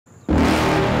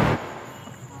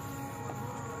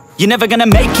you're never gonna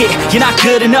make it. You're not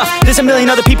good enough, there's a million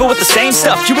other people with the same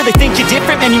stuff. You really think you're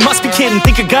different? Man, you must be kidding.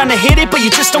 Think you're gonna hit it, but you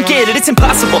just don't get it. It's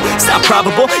impossible, it's not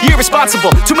probable, you're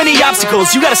irresponsible. Too many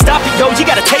obstacles, you gotta stop it, yo. You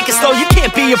gotta take it slow, you can't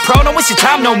be a pro. Don't waste your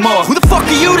time no more. Who the fuck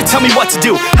are you to tell me what to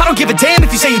do? I don't give a damn if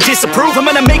you say you disapprove. I'm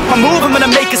gonna make my move, I'm gonna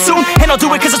make it soon. And I'll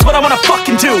do it cause it's what I wanna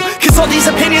fucking do. Cause all these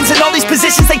opinions and all these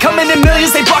positions, they come in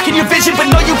millions, they blocking your vision. But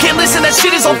no, you can't listen, that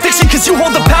shit is all fiction. Cause you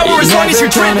hold the power as long as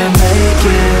you're dreaming. Make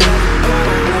it.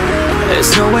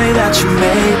 There's no way that you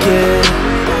make it.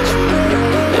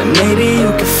 And maybe you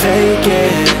can fake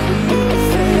it,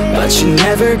 but you're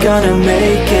never gonna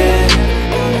make it.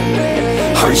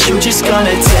 Are you just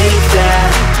gonna take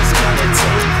that?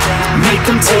 Make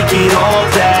them take it all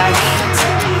back.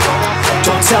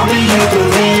 Don't tell me you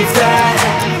believe that.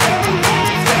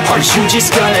 Are you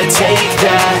just gonna take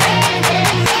that?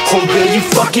 Or will you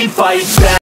fucking fight back?